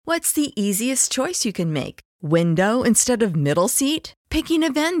What's the easiest choice you can make? Window instead of middle seat? Picking a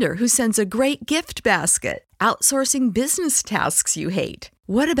vendor who sends a great gift basket? Outsourcing business tasks you hate?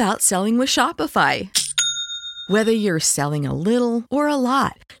 What about selling with Shopify? Whether you're selling a little or a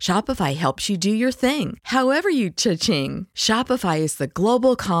lot, Shopify helps you do your thing, however you cha-ching. Shopify is the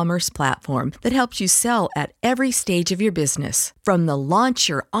global commerce platform that helps you sell at every stage of your business. From the launch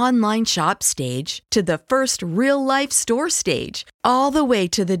your online shop stage to the first real-life store stage, all the way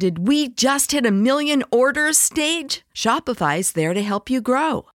to the did we just hit a million orders stage. Shopify's there to help you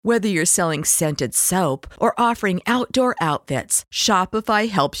grow. Whether you're selling scented soap or offering outdoor outfits, Shopify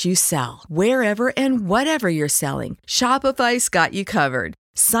helps you sell. Wherever and whatever you're selling, Shopify's got you covered.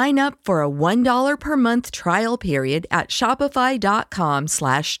 Sign up for a $1 per month trial period at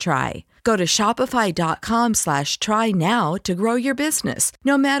shopify.com/try. Go to shopify.com/try now to grow your business,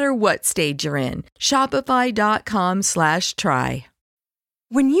 no matter what stage you're in. Shopify.com/try.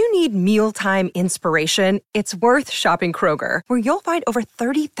 When you need mealtime inspiration, it's worth shopping Kroger, where you'll find over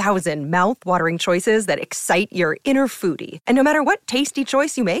 30,000 mouth-watering choices that excite your inner foodie. And no matter what tasty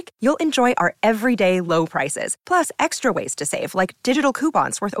choice you make, you'll enjoy our everyday low prices, plus extra ways to save, like digital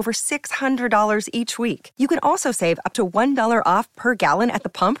coupons worth over $600 each week. You can also save up to $1 off per gallon at the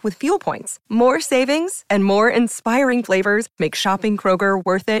pump with fuel points. More savings and more inspiring flavors make shopping Kroger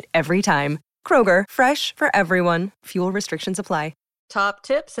worth it every time. Kroger, fresh for everyone. Fuel restrictions apply. Top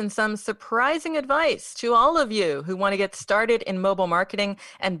tips and some surprising advice to all of you who want to get started in mobile marketing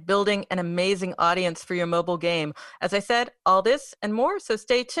and building an amazing audience for your mobile game. As I said, all this and more, so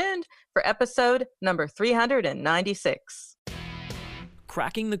stay tuned for episode number 396.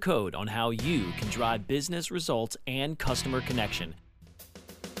 Cracking the code on how you can drive business results and customer connection.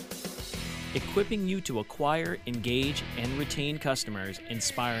 Equipping you to acquire, engage, and retain customers,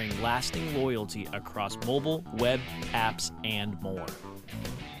 inspiring lasting loyalty across mobile, web, apps, and more.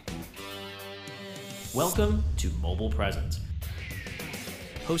 Welcome to Mobile Presence.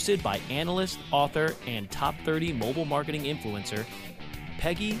 Hosted by analyst, author, and top 30 mobile marketing influencer,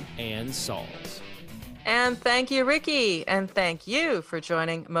 Peggy Ann Salz. And thank you, Ricky. And thank you for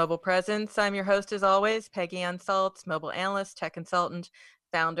joining Mobile Presence. I'm your host, as always, Peggy Ann Salz, mobile analyst, tech consultant,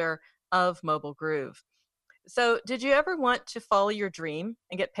 founder of Mobile Groove. So did you ever want to follow your dream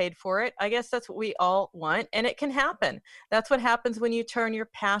and get paid for it? I guess that's what we all want, and it can happen. That's what happens when you turn your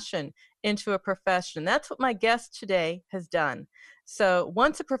passion into a profession. That's what my guest today has done. So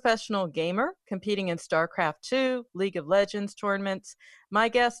once a professional gamer competing in StarCraft 2, League of Legends tournaments, my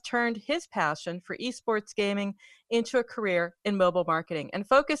guest turned his passion for esports gaming into a career in mobile marketing and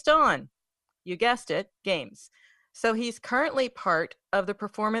focused on, you guessed it, games. So he's currently part of the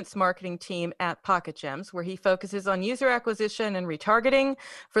performance marketing team at Pocket Gems, where he focuses on user acquisition and retargeting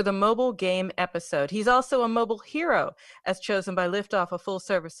for the mobile game episode. He's also a mobile hero, as chosen by Liftoff, a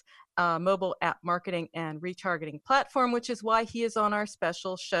full-service mobile app marketing and retargeting platform, which is why he is on our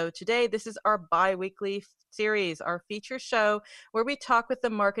special show today. This is our bi-weekly series, our feature show, where we talk with the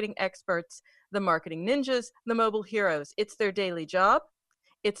marketing experts, the marketing ninjas, the mobile heroes. It's their daily job.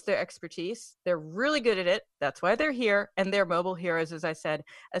 It's their expertise. They're really good at it. That's why they're here. And they're mobile heroes, as I said,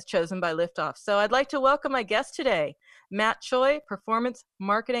 as chosen by Liftoff. So I'd like to welcome my guest today, Matt Choi, Performance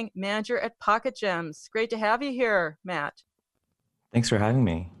Marketing Manager at Pocket Gems. Great to have you here, Matt. Thanks for having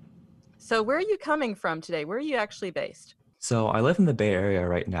me. So where are you coming from today? Where are you actually based? So I live in the Bay Area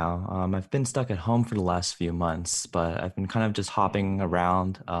right now. I've been stuck at home for the last few months, but I've been kind of just hopping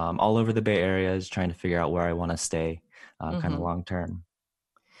around all over the Bay Area, just trying to figure out where I want to stay kind of long term.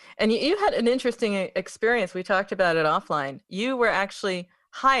 And you had an interesting experience. We talked about it offline. You were actually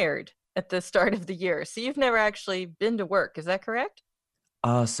hired at the start of the year. So you've never actually been to work. Is that correct?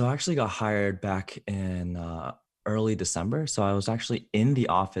 So I actually got hired back in early December. So I was actually in the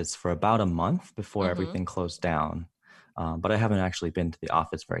office for about a month before everything closed down. But I haven't actually been to the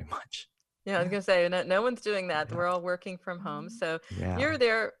office very much. Yeah, I was going to say, no one's doing that. Yeah. We're all working from home. So you're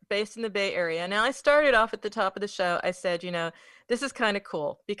there based in the Bay Area. Now, I started off at the top of the show. I said, this is kind of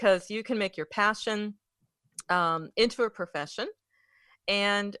cool because you can make your passion into a profession.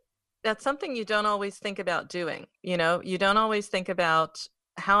 And that's something you don't always think about doing. You don't always think about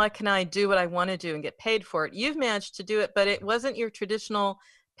how can I do what I want to do and get paid for it. You've managed to do it, but it wasn't your traditional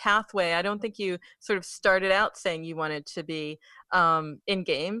pathway. I don't think you sort of started out saying you wanted to be in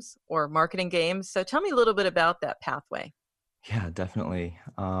games or marketing games. So tell me a little bit about that pathway. Yeah, definitely.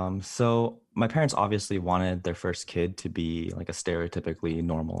 So my parents obviously wanted their first kid to be like a stereotypically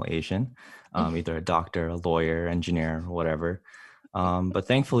normal Asian, either a doctor, a lawyer, engineer, whatever. But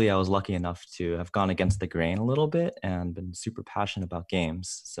thankfully, I was lucky enough to have gone against the grain a little bit and been super passionate about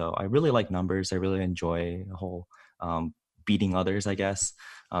games. So I really like numbers. I really enjoy the whole beating others, I guess.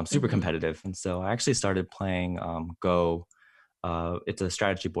 Super competitive. And so I actually started playing Go. It's a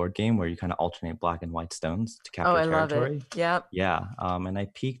strategy board game where you kind of alternate black and white stones to Oh, capture I love it. territory. Yep. Yeah. And I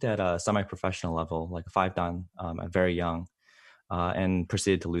peaked at a semi-professional level, like a 5 dan, at very young, and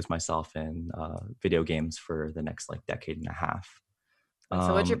proceeded to lose myself in video games for the next like decade and a half. And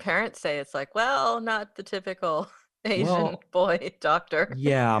so what'd your Um, parents say? It's like, well, not the typical Asian well, boy doctor.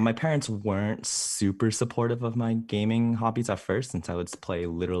 yeah, my parents weren't super supportive of my gaming hobbies at first, since I would play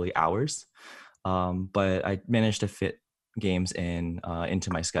literally hours. But I managed to fit games into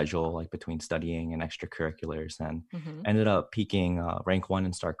my schedule, like between studying and extracurriculars, and Hmm. ended up peaking rank 1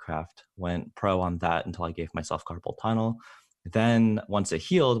 in StarCraft. Went pro on that until I gave myself carpal tunnel. Then once it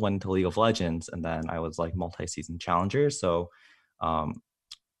healed, went into League of Legends, and then I was like multi-season challenger. So um,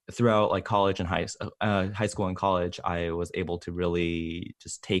 throughout like college and high school and college, I was able to really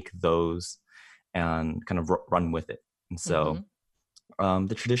just take those and kind of run with it. And so Hmm.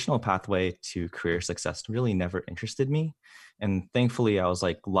 the traditional pathway to career success really never interested me. And thankfully, I was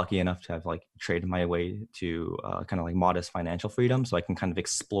like lucky enough to have like traded my way to kind of like modest financial freedom, so I can kind of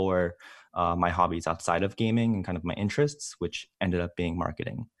explore my hobbies outside of gaming and kind of my interests, which ended up being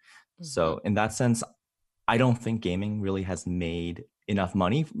marketing. Hmm. So in that sense, I don't think gaming really has made enough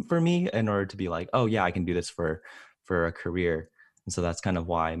money for me in order to be like, oh yeah, I can do this for a career. And so that's kind of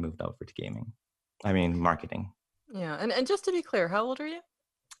why I moved over to gaming. I mean, marketing. Yeah. And just to be clear, how old are you?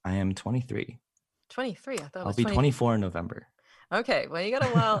 I am 23. 23. I thought it I'll was be 20. 24 in November. Okay, well, you got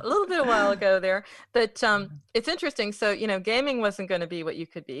a little bit a while ago there, but it's interesting. So, gaming wasn't going to be what you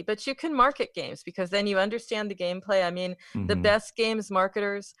could be, but you can market games because then you understand the gameplay. I mean, the Hmm. best games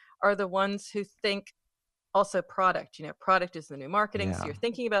marketers are the ones who think also product. Product is the new marketing. So Yeah. you're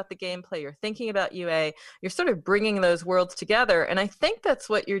thinking about the gameplay, you're thinking about UA, you're sort of bringing those worlds together. And I think that's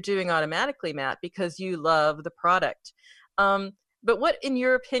what you're doing automatically, Matt, because you love the product. Um, but what, in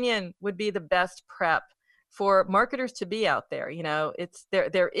your opinion, would be the best prep for marketers to be out there? It's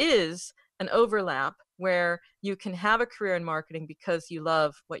there is an overlap where you can have a career in marketing because you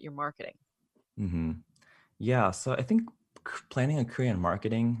love what you're marketing. Hmm. Yeah. So I think planning a career in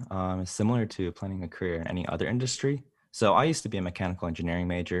marketing is similar to planning a career in any other industry. So I used to be a mechanical engineering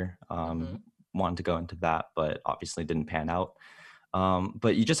major, Hmm. wanted to go into that, but obviously didn't pan out.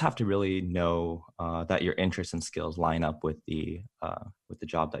 But you just have to really know that your interests and skills line up with the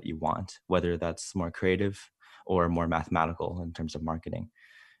job that you want, whether that's more creative or more mathematical in terms of marketing.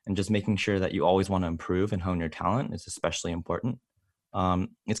 And just making sure that you always want to improve and hone your talent is especially important.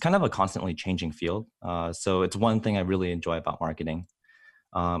 It's kind of a constantly changing field, so it's one thing I really enjoy about marketing.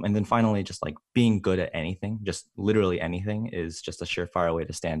 And then finally, just like being good at anything, just literally anything, is just a surefire way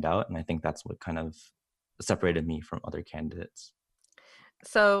to stand out. And I think that's what kind of separated me from other candidates.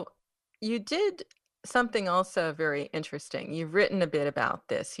 So you did something also very interesting. You've written a bit about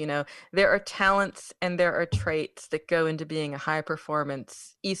this. There are talents and there are traits that go into being a high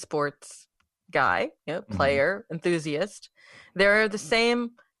performance esports guy, Hmm. player, enthusiast. There are the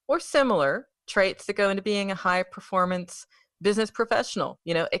same or similar traits that go into being a high performance business professional,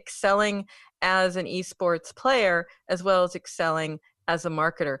 excelling as an esports player as well as excelling as a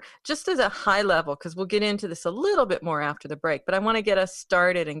marketer. Just as a high level, because we'll get into this a little bit more after the break, but I want to get us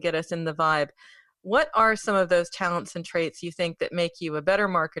started and get us in the vibe. What are some of those talents and traits you think that make you a better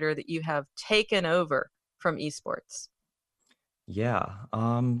marketer that you have taken over from esports? Yeah.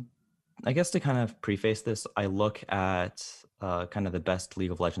 I guess to kind of preface this, I look at kind of the best League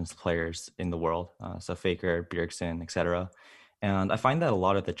of Legends players in the world, so Faker, Bjergsen, etc. And I find that a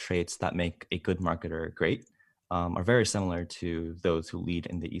lot of the traits that make a good marketer great are very similar to those who lead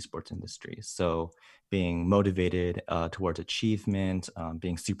in the esports industry. So being motivated towards achievement,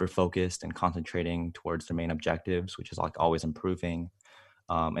 being super focused and concentrating towards their main objectives, which is like always improving,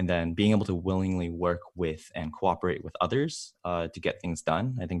 and then being able to willingly work with and cooperate with others to get things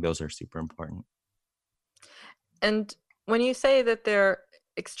done. I think those are super important. And when you say that they're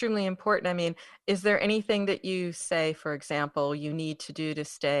extremely important, I mean, is there anything that you say, for example, you need to do to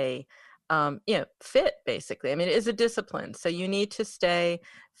stay, fit, basically? I mean, it is a discipline. So you need to stay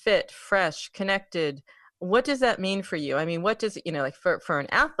fit, fresh, connected. What does that mean for you? I mean, what does, like for an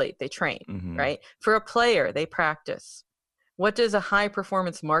athlete, they train, Hmm. right? For a player, they practice. What does a high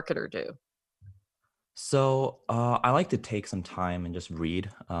performance marketer do? So I like to take some time and just read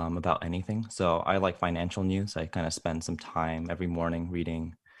about anything. So I like financial news. I kind of spend some time every morning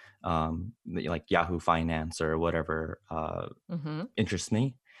reading like Yahoo Finance or whatever Hmm. interests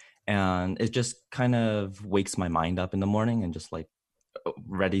me. And it just kind of wakes my mind up in the morning and just like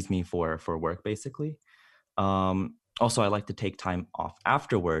readies me for work basically. Also, I like to take time off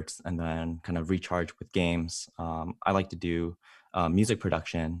afterwards and then kind of recharge with games. I like to do music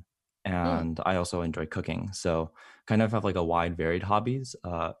production, Mm. and I also enjoy cooking. So kind of have like a wide, varied hobbies,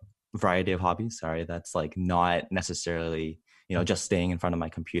 variety of hobbies. Sorry, that's like not necessarily just staying in front of my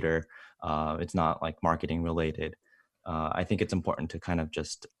computer. It's not like marketing related. I think it's important to kind of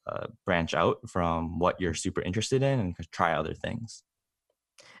just branch out from what you're super interested in and try other things.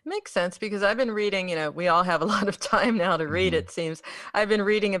 Makes sense because I've been reading, we all have a lot of time now to read, Hmm. it seems. I've been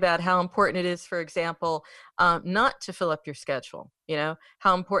reading about how important it is, for example, not to fill up your schedule,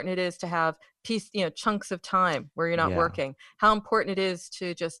 how important it is to have chunks of time where you're not Yeah. working, how important it is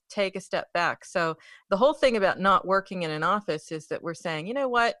to just take a step back. So the whole thing about not working in an office is that we're saying, you know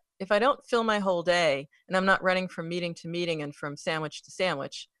what, if I don't fill my whole day and I'm not running from meeting to meeting and from sandwich to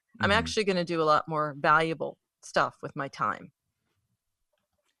sandwich, I'm Hmm. actually going to do a lot more valuable stuff with my time.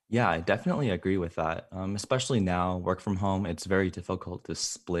 Yeah, I definitely agree with that. Especially now, work from home, it's very difficult to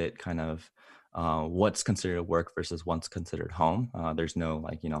split kind of what's considered work versus what's considered home. There's no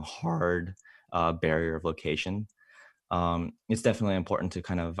like, hard barrier of location. It's definitely important to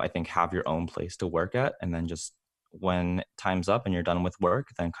kind of, I think, have your own place to work at. And then just when time's up and you're done with work,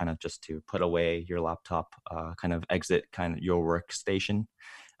 then kind of just to put away your laptop, kind of exit kind of your workstation,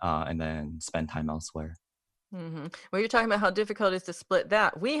 and then spend time elsewhere. Well, you're talking about how difficult it is to split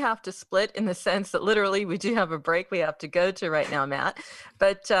that. We have to split in the sense that literally we do have a break we have to go to right now, Matt.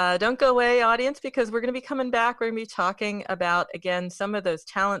 But don't go away, audience, because we're going to be coming back. We're going to be talking about, again, some of those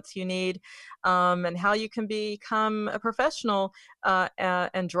talents you need, and how you can become a professional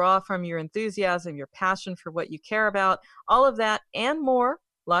and draw from your enthusiasm, your passion for what you care about, all of that and more.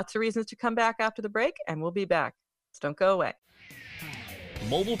 Lots of reasons to come back after the break, and we'll be back. So don't go away.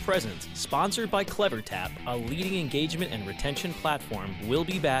 Mobile Presence, sponsored by CleverTap, a leading engagement and retention platform, will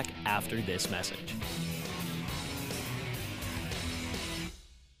be back after this message.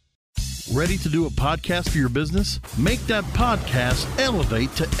 Ready to do a podcast for your business? Make that podcast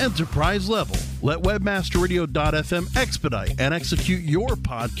elevate to enterprise level. Let webmasterradio.fm expedite and execute your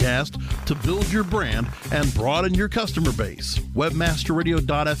podcast to build your brand and broaden your customer base.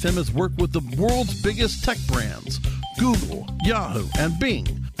 Webmasterradio.fm has worked with the world's biggest tech brands, Google, Yahoo, and Bing,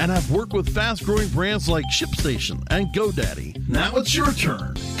 and have worked with fast-growing brands like ShipStation and GoDaddy. Now it's your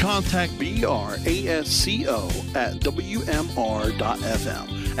turn. Contact BRASCO at WMR.fm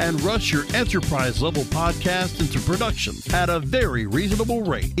and rush your enterprise-level podcast into production at a very reasonable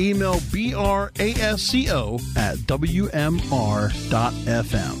rate. Email BRASCO at WMR.fm.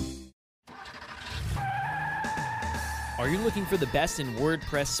 Are you looking for the best in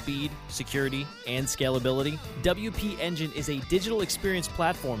WordPress speed, security, and scalability? WP Engine is a digital experience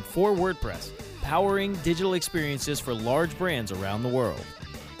platform for WordPress, powering digital experiences for large brands around the world.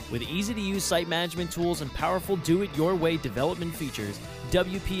 With easy-to-use site management tools and powerful do-it-your-way development features,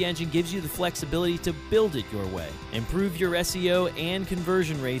 WP Engine gives you the flexibility to build it your way. Improve your SEO and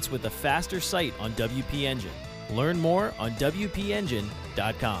conversion rates with a faster site on WP Engine. Learn more on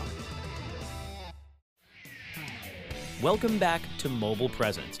WPEngine.com. Welcome back to Mobile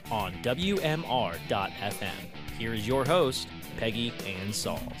Presence on WMR.fm. Here is your host, Peggy Ann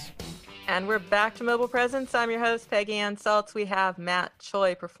Salz. And we're back to Mobile Presence. I'm your host, Peggy Ann Salz. We have Matt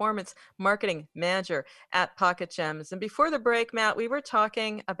Choi, Performance Marketing Manager at Pocket Gems. And before the break, Matt, we were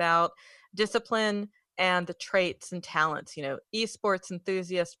talking about discipline and the traits and talents, esports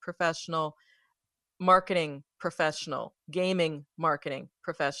enthusiast professional, marketing professional, gaming marketing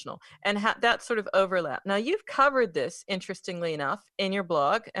professional, and that sort of overlap. Now, you've covered this, interestingly enough, in your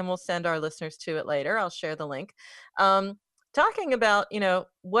blog, and we'll send our listeners to it later. I'll share the link. Talking about,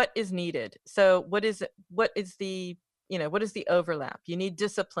 what is needed. So what is the overlap? You need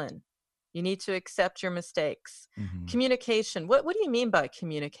discipline. You need to accept your mistakes. Hmm. Communication. What do you mean by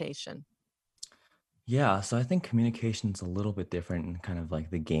communication? Yeah, so I think communication's a little bit different in kind of like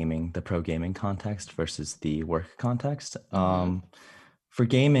the pro gaming context versus the work context. Mm-hmm. For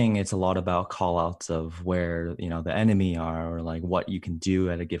gaming, it's a lot about call outs of where, the enemy are, or like what you can do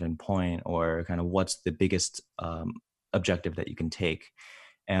at a given point, or kind of what's the biggest objective that you can take.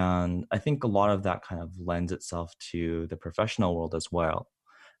 And I think a lot of that kind of lends itself to the professional world as well,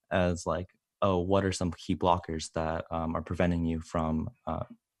 as like, oh, what are some key blockers that are preventing you from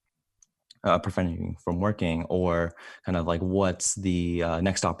working, or kind of like what's the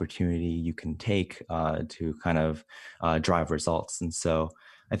next opportunity you can take to kind of drive results. And so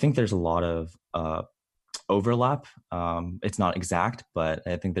I think there's a lot of overlap. It's not exact, but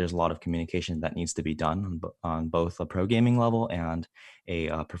I think there's a lot of communication that needs to be done on both a pro gaming level and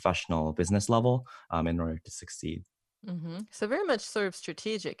a professional business level in order to succeed. So very much sort of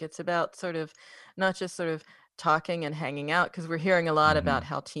strategic. It's about sort of not just sort of talking and hanging out, because we're hearing a lot about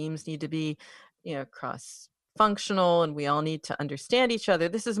how teams need to be, cross functional, and we all need to understand each other.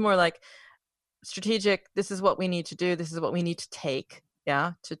 This is more like strategic. This is what we need to do. This is what we need to take.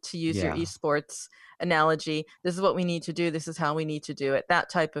 Yeah. To use your Yeah. esports analogy, this is what we need to do. This is how we need to do it. That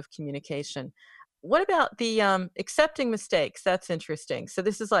type of communication. What about the accepting mistakes? That's interesting. So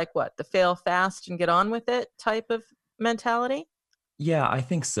this is like what, the fail fast and get on with it type of mentality? Yeah, I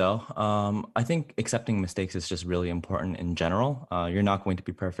think so. I think accepting mistakes is just really important in general. You're not going to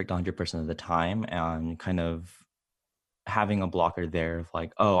be perfect 100% of the time, and kind of having a blocker there of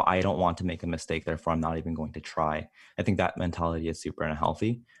like, oh, I don't want to make a mistake, therefore I'm not even going to try. I think that mentality is super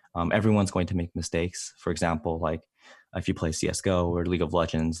unhealthy. Everyone's going to make mistakes. For example, like if you play CSGO or League of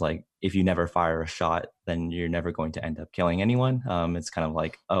Legends, like if you never fire a shot, then you're never going to end up killing anyone. It's kind of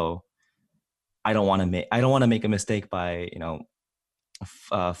like, oh, I don't want to make a mistake by,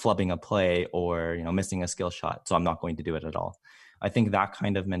 flubbing a play or missing a skill shot, so I'm not going to do it at all. I think that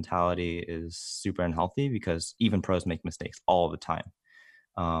kind of mentality is super unhealthy because even pros make mistakes all the time.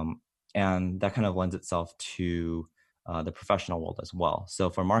 And that kind of lends itself to the professional world as well. So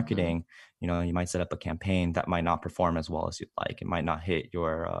for marketing, you might set up a campaign that might not perform as well as you'd like. It might not hit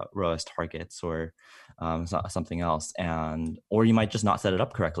your ROAS targets or something else, or you might just not set it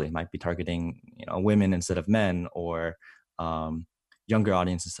up correctly. It might be targeting women instead of men, or younger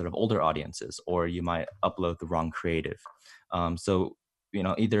audience instead of older audiences, or you might upload the wrong creative. So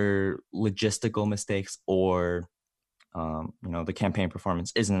either logistical mistakes or the campaign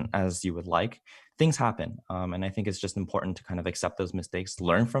performance isn't as you would like. Things happen, and I think it's just important to kind of accept those mistakes,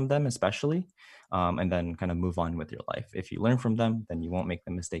 learn from them especially, and then kind of move on with your life. If you learn from them, then you won't make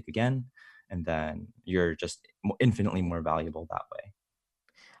the mistake again, and then you're just infinitely more valuable that way.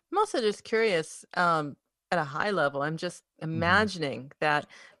 I'm also just curious, at a high level, I'm just imagining that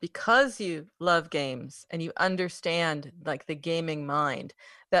because you love games and you understand like the gaming mind,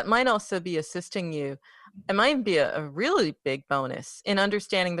 that might also be assisting you. It might be a really big bonus in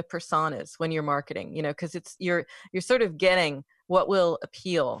understanding the personas when you're marketing, because you're sort of getting what will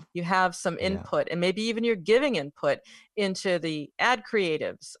appeal. You have some Yeah. input, and maybe even you're giving input into the ad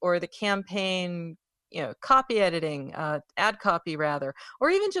creatives or the campaign, copy editing, ad copy rather, or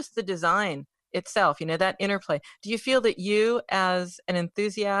even just the design itself, that interplay. Do you feel that you as an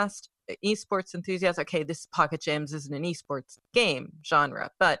enthusiast, esports enthusiast, okay, this Pocket Gems isn't an esports game genre,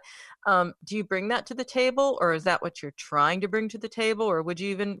 but do you bring that to the table, or is that what you're trying to bring to the table, or would you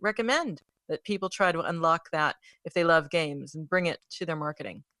even recommend that people try to unlock that if they love games and bring it to their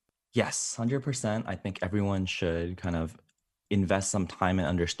marketing? Yes, 100%. I think everyone should kind of invest some time in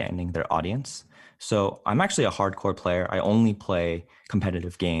understanding their audience. So I'm actually a hardcore player. I only play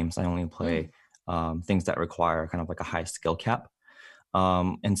competitive games. I only play things that require kind of like a high skill cap.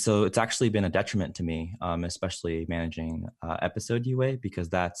 And so it's actually been a detriment to me, especially managing episode UA, because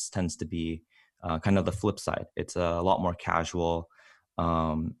that tends to be kind of the flip side. It's a lot more casual.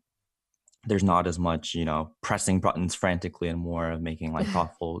 There's not as much, pressing buttons frantically, and more of making like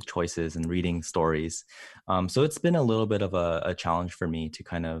thoughtful choices and reading stories. So it's been a little bit of a challenge for me to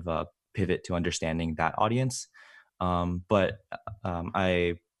kind of pivot to understanding that audience. But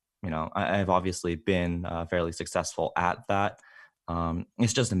I've obviously been fairly successful at that.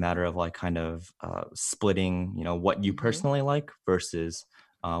 It's just a matter of like kind of splitting, what you personally like versus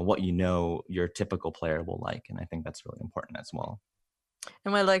what your typical player will like. And I think that's really important as well.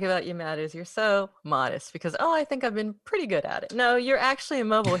 And what I like about you, Matt, is you're so modest because, I think I've been pretty good at it. No, you're actually a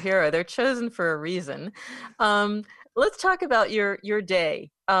mobile hero. They're chosen for a reason. Let's talk about your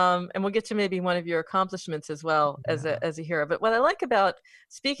day, and we'll get to maybe one of your accomplishments as well as a hero. But what I like about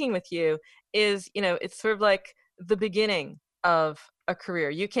speaking with you is, it's sort of like the beginning of a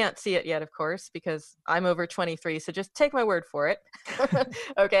career. You can't see it yet, of course, because I'm over 23. So just take my word for it.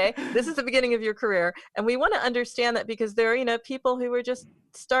 Okay. This is the beginning of your career. And we want to understand that because there are, people who are just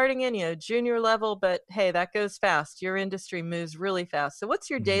starting in, junior level, but hey, that goes fast. Your industry moves really fast. So what's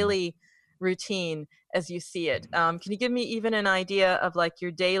your daily routine as you see it? Can you give me even an idea of like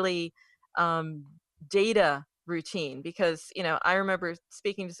your daily data routine? Because I remember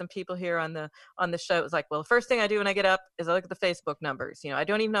speaking to some people here on the show. It was like, well, the first thing I do when I get up is I look at the Facebook numbers. I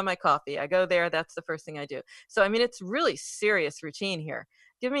don't even know my coffee. I go there. That's the first thing I do. So I mean, it's really serious routine here.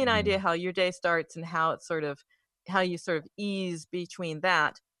 Give me an idea how your day starts and how you sort of ease between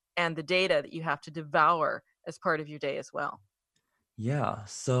that and the data that you have to devour as part of your day as well. Yeah.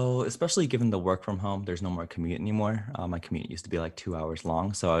 So especially given the work from home, there's no more commute anymore. My commute used to be like 2 hours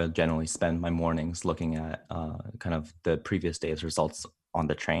long. So I would generally spend my mornings looking at kind of the previous day's results on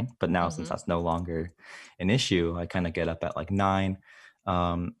the train. But now since that's no longer an issue, I kind of get up at like 9.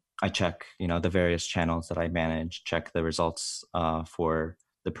 I check, the various channels that I manage, check the results for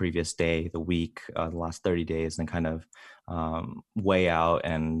the previous day, the week, the last 30 days, and kind of weigh out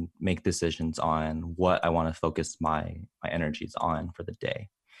and make decisions on what I want to focus my energies on for the day.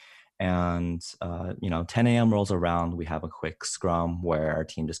 And 10 a.m. rolls around, we have a quick scrum where our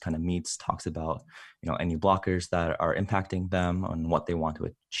team just kind of meets, talks about any blockers that are impacting them and what they want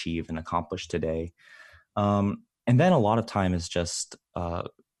to achieve and accomplish today. And then a lot of time is just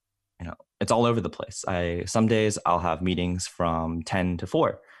it's all over the place. Some days I'll have meetings from 10 to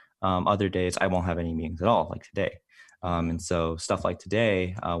 4. Other days I won't have any meetings at all, like today. And so stuff like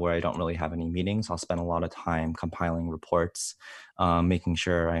today, where I don't really have any meetings, I'll spend a lot of time compiling reports, making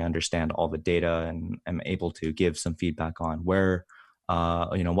sure I understand all the data and am able to give some feedback on where,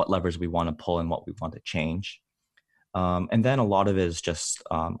 what levers we want to pull and what we want to change. And then a lot of it is just,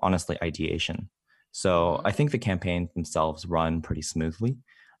 honestly, ideation. So I think the campaigns themselves run pretty smoothly.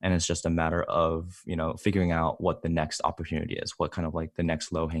 And it's just a matter of, figuring out what the next opportunity is, what kind of like the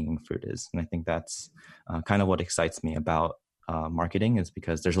next low hanging fruit is. And I think that's kind of what excites me about marketing, is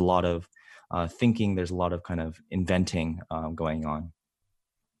because there's a lot of thinking, there's a lot of kind of inventing going on.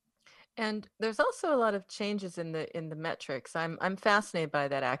 And there's also a lot of changes in the metrics. I'm fascinated by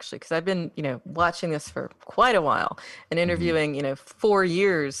that, actually, because I've been watching this for quite a while and interviewing 4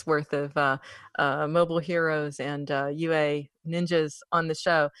 years worth of mobile heroes and UA ninjas on the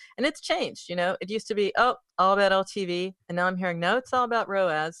show, and it's changed. It used to be all about LTV, and now I'm hearing no, it's all about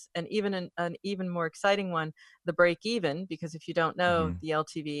ROAS, and even an even more exciting one, the break even, because if you don't know the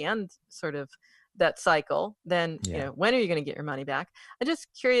LTV and sort of that cycle, then when are you going to get your money back? I'm just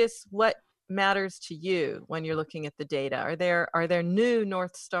curious what matters to you when you're looking at the data. Are there new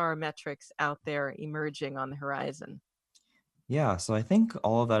North Star metrics out there emerging on the horizon? Yeah, so I think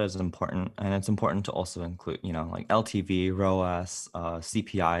all of that is important, and it's important to also include, like LTV, ROAS,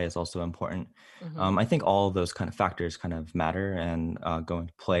 CPI is also important. I think all of those kind of factors kind of matter and go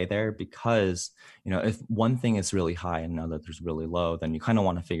into play there, because, if one thing is really high and another is really low, then you kind of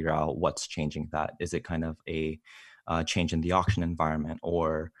want to figure out what's changing that. Is it kind of a change in the auction environment,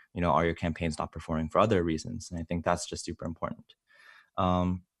 or, are your campaigns not performing for other reasons? And I think that's just super important.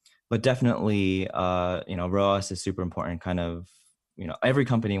 But definitely, ROAS is super important. Kind of, every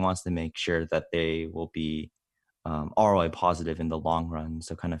company wants to make sure that they will be ROI positive in the long run.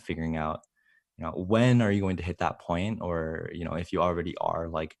 So kind of figuring out, when are you going to hit that point? Or, if you already are,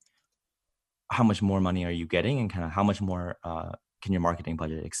 like, how much more money are you getting, and kind of how much more can your marketing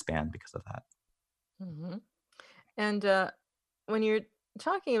budget expand because of that? And when you're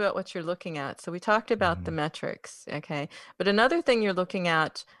talking about what you're looking at, so we talked about the metrics, okay? But another thing you're looking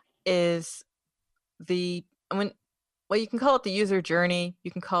at is you can call it the user journey, you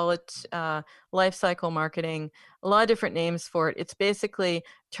can call it life cycle marketing, a lot of different names for it. It's basically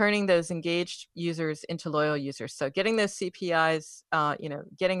turning those engaged users into loyal users. So getting those CPIs,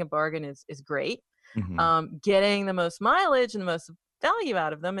 getting a bargain is great. Getting the most mileage and the most value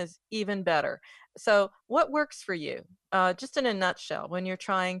out of them is even better. So what works for you, just in a nutshell, when you're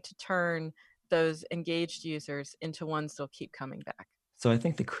trying to turn those engaged users into ones that'll keep coming back? So I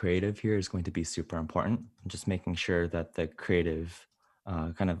think the creative here is going to be super important. Just making sure that the creative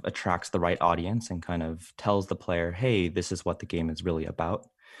kind of attracts the right audience and kind of tells the player, hey, this is what the game is really about.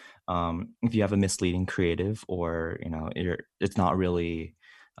 If you have a misleading creative, or it's not really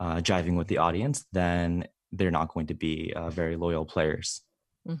jiving with the audience, then they're not going to be very loyal players.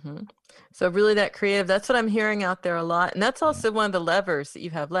 So really that creative, that's what I'm hearing out there a lot. And that's also one of the levers that you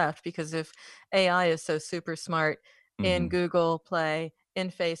have left, because if AI is so super smart in Google Play, in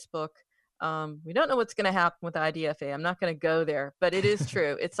Facebook, we don't know what's going to happen with IDFA. I'm not going to go there, but it is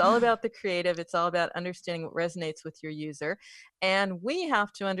true. It's all about the creative. It's all about understanding what resonates with your user. And we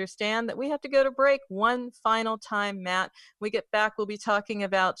have to understand that we have to go to break one final time, Matt. When we get back, we'll be talking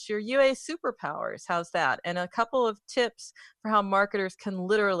about your UA superpowers. How's that? And a couple of tips for how marketers can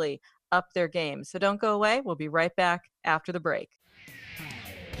literally up their game. So don't go away. We'll be right back after the break.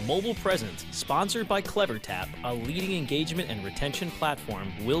 Mobile Presence, sponsored by CleverTap, a leading engagement and retention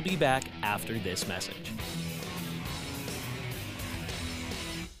platform, will be back after this message.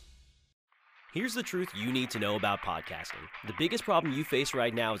 Here's the truth you need to know about podcasting. The biggest problem you face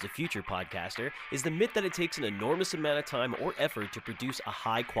right now as a future podcaster is the myth that it takes an enormous amount of time or effort to produce a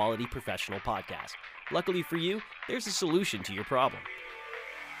high-quality professional podcast. Luckily for you, there's a solution to your problem.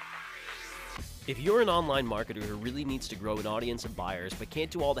 If you're an online marketer who really needs to grow an audience of buyers but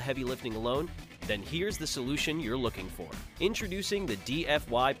can't do all the heavy lifting alone, then here's the solution you're looking for. Introducing the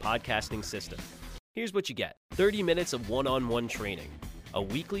DFY Podcasting System. Here's what you get: 30 minutes of one-on-one training, a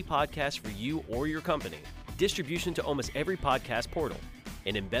weekly podcast for you or your company, distribution to almost every podcast portal,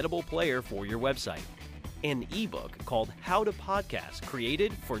 an embeddable player for your website, an ebook called How to Podcast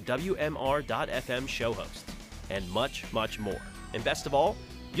created for WMR.FM show hosts, and much, much more. And best of all,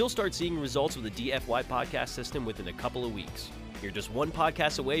 you'll start seeing results with the DFY podcast system within a couple of weeks. You're just one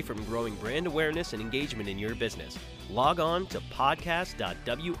podcast away from growing brand awareness and engagement in your business. Log on to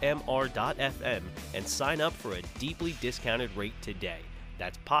podcast.wmr.fm and sign up for a deeply discounted rate today.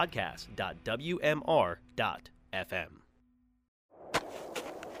 That's podcast.wmr.fm.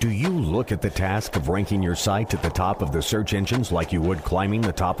 Do you look at the task of ranking your site at the top of the search engines like you would climbing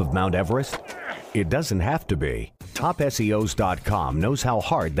the top of Mount Everest? It doesn't have to be. TopSEOs.com knows how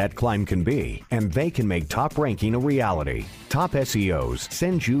hard that climb can be, and they can make top ranking a reality. Top SEOs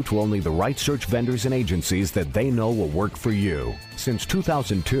sends you to only the right search vendors and agencies that they know will work for you. Since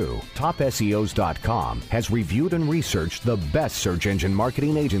 2002, TopSEOs.com has reviewed and researched the best search engine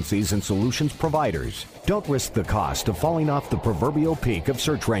marketing agencies and solutions providers. Don't risk the cost of falling off the proverbial peak of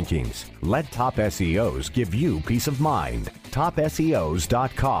search rankings. Let Top SEOs give you peace of mind.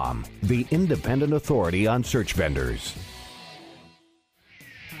 TopSEOs.com, the independent authority on search vendors.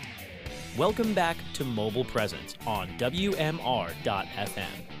 Welcome back to Mobile Presence on WMR.FM.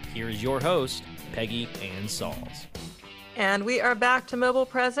 Here is your host, Peggy Ann Salz. And we are back to Mobile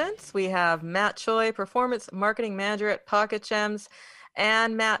Presence. We have Matt Choi, Performance Marketing Manager at Pocket Gems.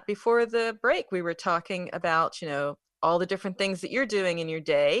 And Matt, before the break, we were talking about, all the different things that you're doing in your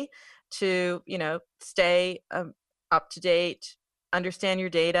day to, stay up to date, understand your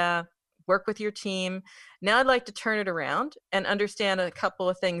data, work with your team. Now I'd like to turn it around and understand a couple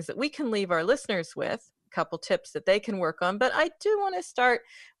of things that we can leave our listeners with, a couple tips that they can work on. But I do want to start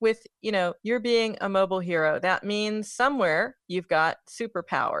with, you're being a mobile hero. That means somewhere you've got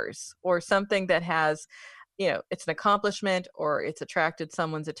superpowers or something that has, it's an accomplishment or it's attracted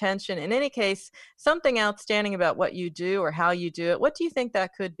someone's attention. In any case, something outstanding about what you do or how you do it. What do you think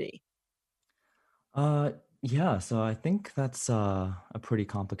that could be? Yeah, so I think that's a pretty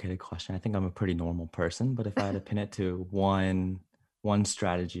complicated question. I think I'm a pretty normal person, but if I had to pin it to one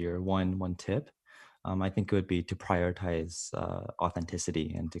strategy or one tip, I think it would be to prioritize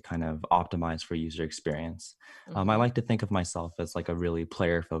authenticity and to kind of optimize for user experience. I like to think of myself as like a really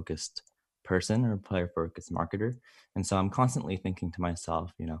player-focused person or player-focused marketer. And so I'm constantly thinking to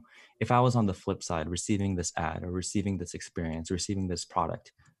myself, if I was on the flip side, receiving this ad or receiving this experience, receiving this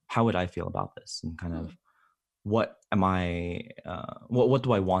product, how would I feel about this? And kind of what am I, what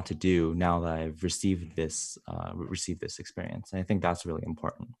do I want to do now that I've received this experience? And I think that's really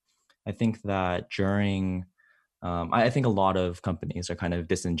important. I think that during, I think a lot of companies are kind of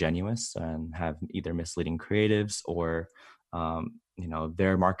disingenuous and have either misleading creatives or,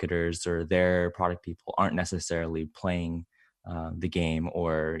 their marketers or their product people aren't necessarily playing the game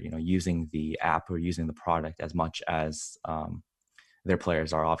or, using the app or using the product as much as their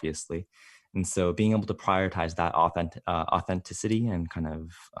players are, obviously. And so being able to prioritize that authenticity and kind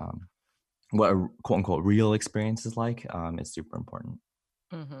of what a quote unquote real experience is like is super important.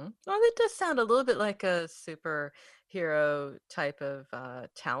 Mm-hmm. Well, that does sound a little bit like a superhero type of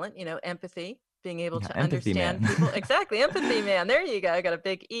talent, empathy, being able to understand people. Exactly. Empathy man. There you go. I got a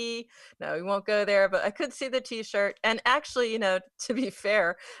big E. No, we won't go there, but I could see the t-shirt. And actually, to be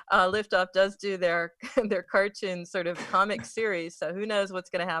fair, Liftoff does do their cartoon sort of comic series. So who knows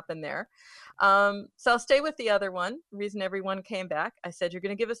what's going to happen there. So I'll stay with the other one. The reason everyone came back, I said, you're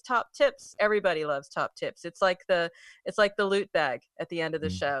going to give us top tips. Everybody loves top tips. It's like the loot bag at the end of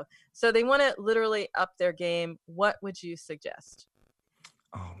the show. So they want to literally up their game. What would you suggest?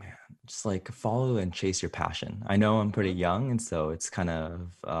 Oh man, just like follow and chase your passion. I know I'm pretty young, and so it's kind of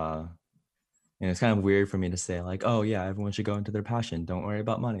it's kind of weird for me to say like, oh yeah, everyone should go into their passion. Don't worry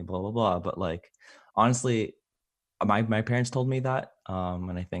about money, blah blah blah. But like honestly, my parents told me that,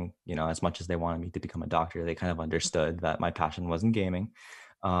 and I think as much as they wanted me to become a doctor, they kind of understood that my passion wasn't gaming.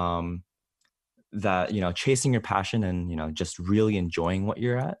 That chasing your passion and just really enjoying what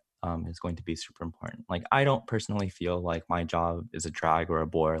you're at is going to be super important. Like I don't personally feel like my job is a drag or a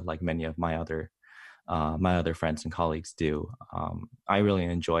bore like many of my other friends and colleagues do. I really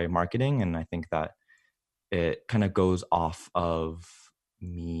enjoy marketing, and I think that it kind of goes off of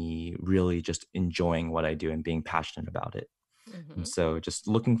me really just enjoying what I do and being passionate about it. And so just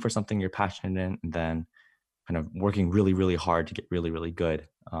looking for something you're passionate in and then kind of working really, really hard to get really, really good.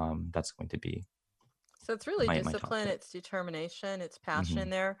 That's going to be. So it's really discipline, it's determination, it's passion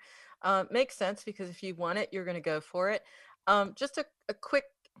there. Makes sense because if you want it, you're going to go for it. Just a quick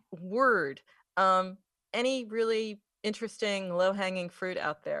word. Any really interesting low-hanging fruit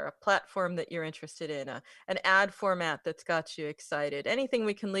out there, a platform that you're interested in, an ad format that's got you excited, anything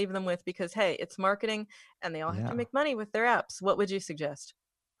we can leave them with, because hey, it's marketing and they all have to make money with their apps, what would you suggest?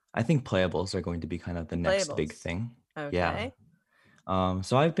 I think playables are going to be kind of the next big thing. Okay.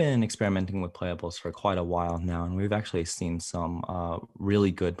 So I've been experimenting with playables for quite a while now, and we've actually seen some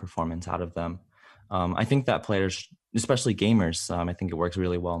really good performance out of them. I think that players, especially gamers, I think it works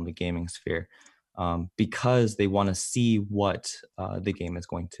really well in the gaming sphere because they want to see what the game is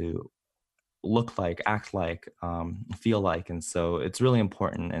going to look like, act like, feel like. And so it's really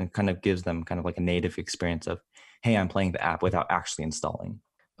important, and it kind of gives them kind of like a native experience of, hey, I'm playing the app without actually installing.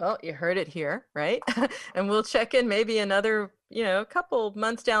 Well, you heard it here, right? And we'll check in maybe another, couple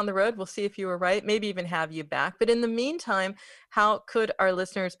months down the road. We'll see if you were right, maybe even have you back. But in the meantime, how could our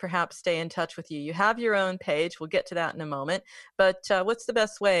listeners perhaps stay in touch with you? You have your own page. We'll get to that in a moment. But what's the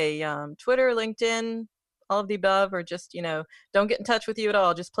best way? Twitter, LinkedIn, all of the above, or just, don't get in touch with you at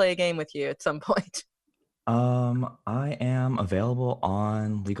all. Just play a game with you at some point. I am available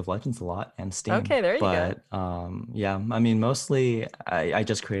on League of Legends a lot and Steam. Okay, there you go. But yeah, I mean, mostly I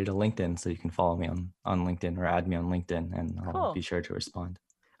just created a LinkedIn, so you can follow me on LinkedIn or add me on LinkedIn, and I'll be sure to respond.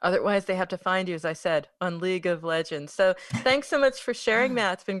 Otherwise, they have to find you, as I said, on League of Legends. So thanks so much for sharing,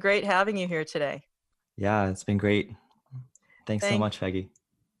 Matt. It's been great having you here today. Yeah, it's been great. Thanks so much, Peggy.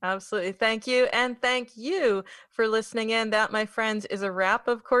 Absolutely. Thank you. And thank you for listening in. That, my friends, is a wrap.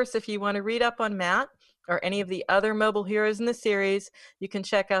 Of course, if you want to read up on Matt or any of the other mobile heroes in the series, you can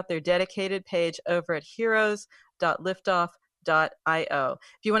check out their dedicated page over at heroes.liftoff.io.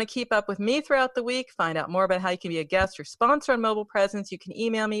 If you want to keep up with me throughout the week, find out more about how you can be a guest or sponsor on Mobile Presence, you can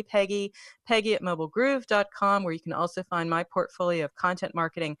email me, Peggy at mobilegroove.com, where you can also find my portfolio of content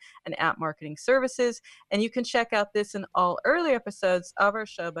marketing and app marketing services. And you can check out this and all earlier episodes of our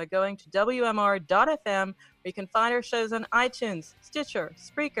show by going to WMR.fm, where you can find our shows on iTunes, Stitcher,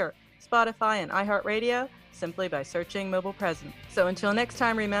 Spreaker, Spotify, and iHeartRadio, simply by searching Mobile Presence. So until next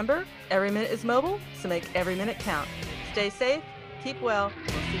time, remember, every minute is mobile, so make every minute count. Stay safe, keep well,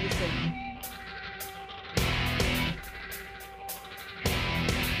 we'll see you soon.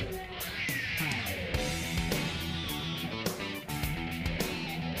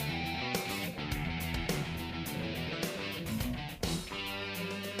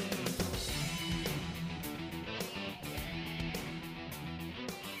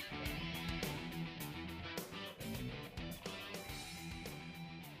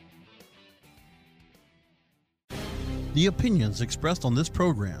 The opinions expressed on this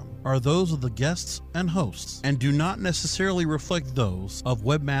program are those of the guests and hosts and do not necessarily reflect those of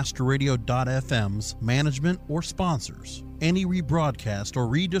WebmasterRadio.fm's management or sponsors. Any rebroadcast or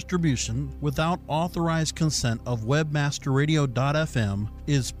redistribution without authorized consent of WebmasterRadio.fm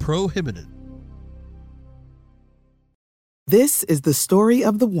is prohibited. This is the story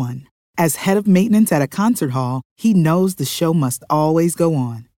of the one. As head of maintenance at a concert hall, he knows the show must always go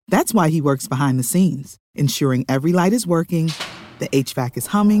on. That's why he works behind the scenes, ensuring every light is working, the HVAC is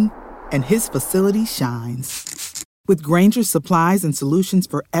humming, and his facility shines. With Grainger's supplies and solutions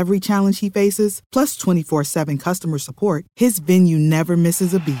for every challenge he faces, plus 24/7 customer support, his venue never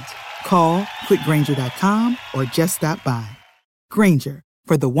misses a beat. Call quickgrainger.com or just stop by. Grainger,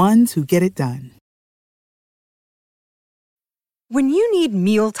 for the ones who get it done. When you need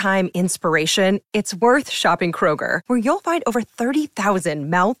mealtime inspiration, it's worth shopping Kroger, where you'll find over 30,000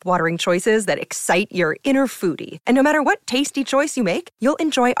 mouth-watering choices that excite your inner foodie. And no matter what tasty choice you make, you'll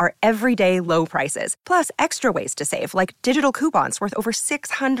enjoy our everyday low prices, plus extra ways to save, like digital coupons worth over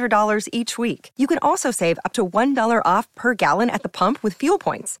 $600 each week. You can also save up to $1 off per gallon at the pump with fuel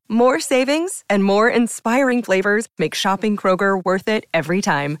points. More savings and more inspiring flavors make shopping Kroger worth it every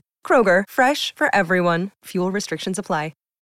time. Kroger, fresh for everyone. Fuel restrictions apply.